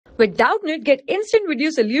With Doubtnut, get instant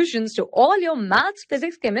video solutions to all your maths,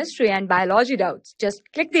 physics, chemistry, and biology doubts. Just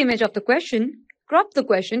click the image of the question, crop the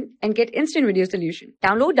question, and get instant video solution.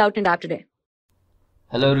 Download Doubtnut app today.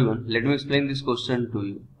 Hello everyone, let me explain this question to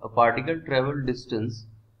you. A particle traveled distance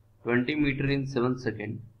 20 meter in 7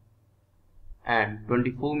 seconds and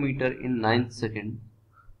 24 meter in 9 seconds.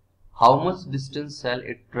 How much distance shall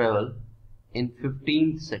it travel in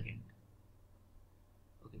 15 seconds?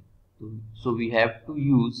 So we have to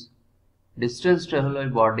use distance traveled by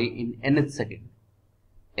body in nth second.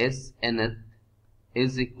 S nth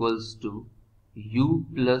is equals to u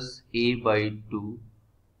plus a by 2,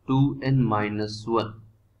 2n minus 1.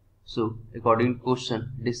 So according to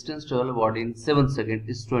question, distance traveled by body in 7 seconds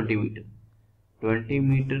is 20 meter. 20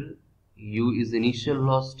 meter, u is initial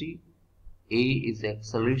velocity, a is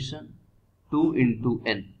acceleration, 2 into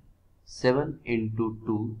n. 7 into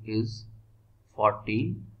 2 is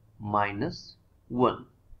 14 minus 1.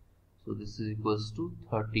 So this is equals to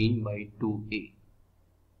 13 by 2a.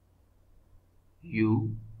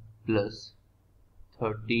 U plus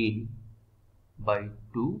 13 by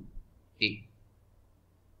 2a.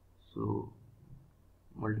 So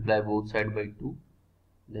multiply both sides by 2.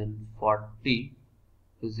 Then 40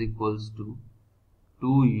 is equals to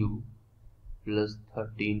 2u plus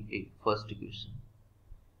 13a. First equation.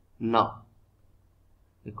 Now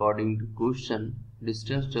according to question,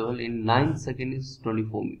 distance traveled in 9 seconds is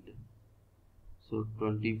 24 meter. So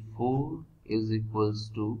 24 is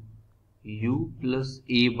equals to u plus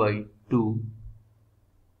a by 2,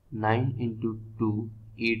 9 into 2,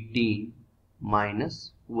 18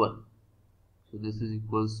 minus 1. So this is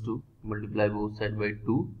equals to, multiply both sides by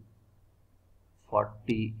 2,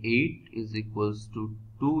 48 is equals to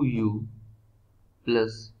 2u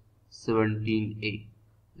plus 17a.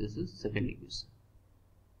 This is second equation.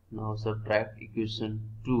 Now subtract equation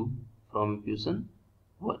 2 from equation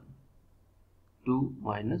 1. 2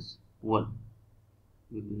 minus 1.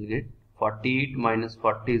 We will get 48 minus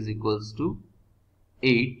 40 is equals to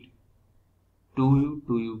 8.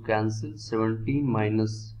 2u cancel. 17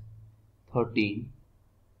 minus 13.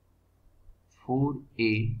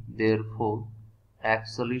 4a. Therefore,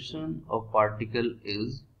 acceleration of particle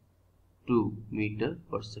is 2 meter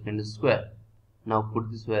per second square. Now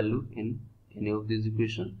put this value in any of these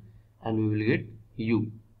equations and we will get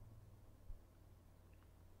u.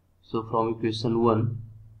 So from equation 1,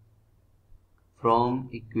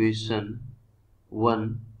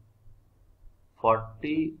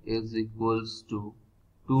 40 is equals to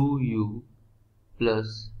 2u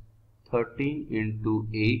plus 13 into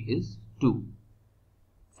a is 2.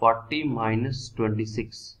 40 minus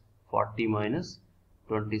 26, 40 minus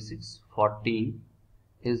 26, 14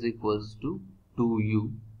 is equals to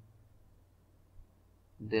 2u.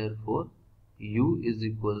 Therefore, u is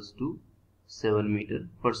equals to 7 meter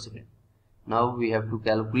per second. Now we have to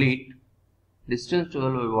calculate distance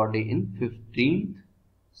traveled by body in 15th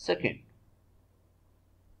second.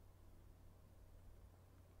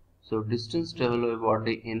 So distance traveled by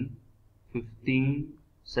body in 15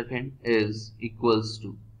 second is equals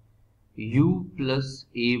to u plus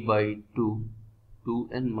a by 2,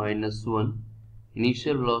 2n minus 1.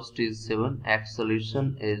 Initial velocity is 7,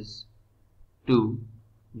 acceleration is 2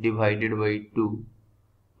 divided by 2,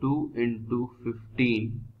 2 into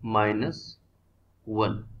 15 minus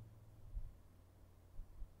 1.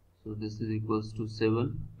 So this is equals to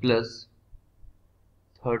 7 plus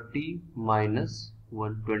 30 minus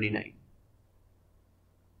 1, 29.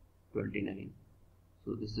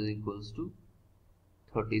 So this is equals to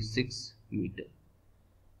 36 meter.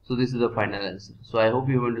 So this is the final answer. So I hope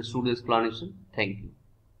you have understood the explanation. Thank you.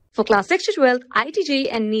 For class 6 to 12, IIT JEE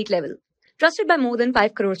and NEET level. Trusted by more than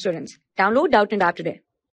 5 crore students. Download Doubtnut app today.